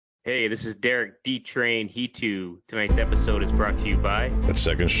Hey, this is Derek D-Train He2. Tonight's episode is brought to you by At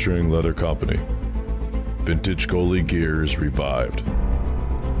Second String Leather Company. Vintage goalie gear is revived,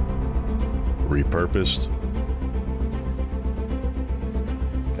 repurposed,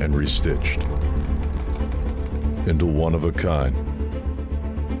 and restitched into one-of-a-kind,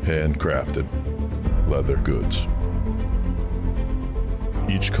 handcrafted leather goods.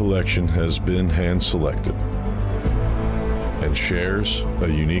 Each collection has been hand-selected and shares a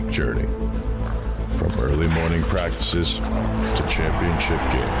unique journey from early morning practices to championship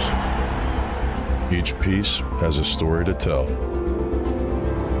games. Each piece has a story to tell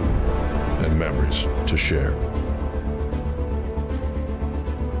and memories to share.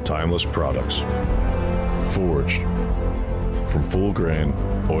 Timeless products, forged from full-grain,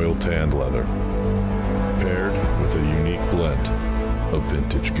 oil-tanned leather, paired with a unique blend of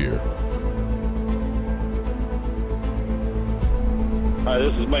vintage gear. Hi,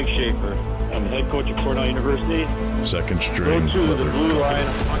 this is Mike Schafer. I'm the head coach at Cornell University. Second Go String to the Leather Blue Company. Line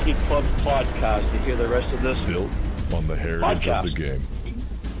Hockey Club podcast to hear the rest of this. Built on the heritage of the Podcast. game.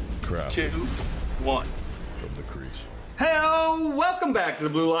 Crafted 2, 1. from the crease. Hello, welcome back to the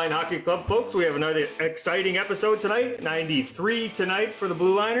Blue Line Hockey Club, folks. We have another exciting episode tonight, 93 tonight for the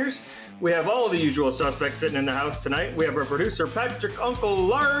Blue Liners. We have all the usual suspects sitting in the house tonight. We have our producer, Patrick Uncle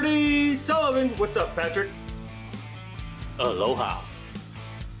Lardy Sullivan. What's up, Patrick? Aloha.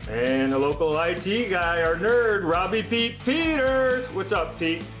 And the local IT guy, our nerd, Robbie Pete Peters. What's up,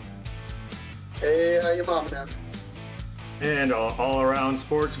 Pete? Hey, how you mom, man? And all-around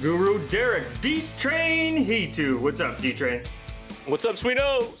sports guru, Derek D-Train He2. What's up, D-Train? What's up,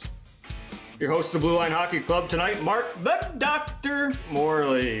 Sweetos? Your host of the Blue Line Hockey Club tonight, Mark the Doctor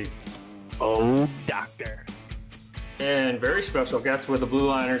Morley. Oh, doctor. And very special guest with the Blue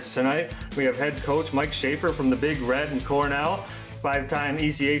Liners tonight. We have head coach Mike Schafer from the Big Red in Cornell, 5-time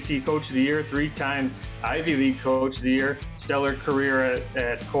ECAC Coach of the Year, 3-time Ivy League Coach of the Year, stellar career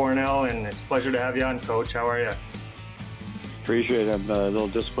at Cornell, and it's a pleasure to have you on, Coach. How are you? Appreciate it. I'm a little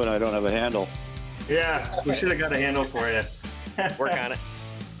disappointed I don't have a handle. Yeah, we should have got a handle for you. Work on it.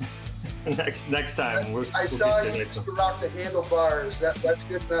 Next time. I saw you used to rock the handlebars. That's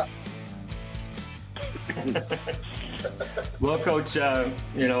good enough. Well, Coach,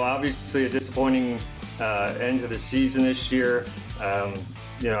 obviously a disappointing end to the season this year. I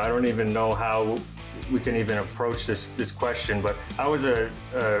don't even know how we can even approach this question, but I was a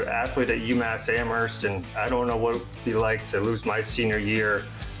athlete at UMass Amherst, and I don't know what it would be like to lose my senior year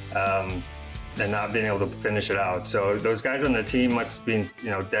and not being able to finish it out. So those guys on the team must have been,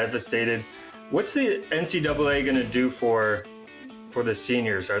 devastated. What's the NCAA going to do for the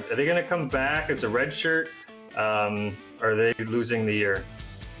seniors? Are they going to come back as a red shirt? Are they losing the year?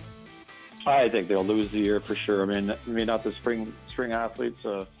 I think they'll lose the year for sure. I mean, not the spring athletes.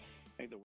 I think the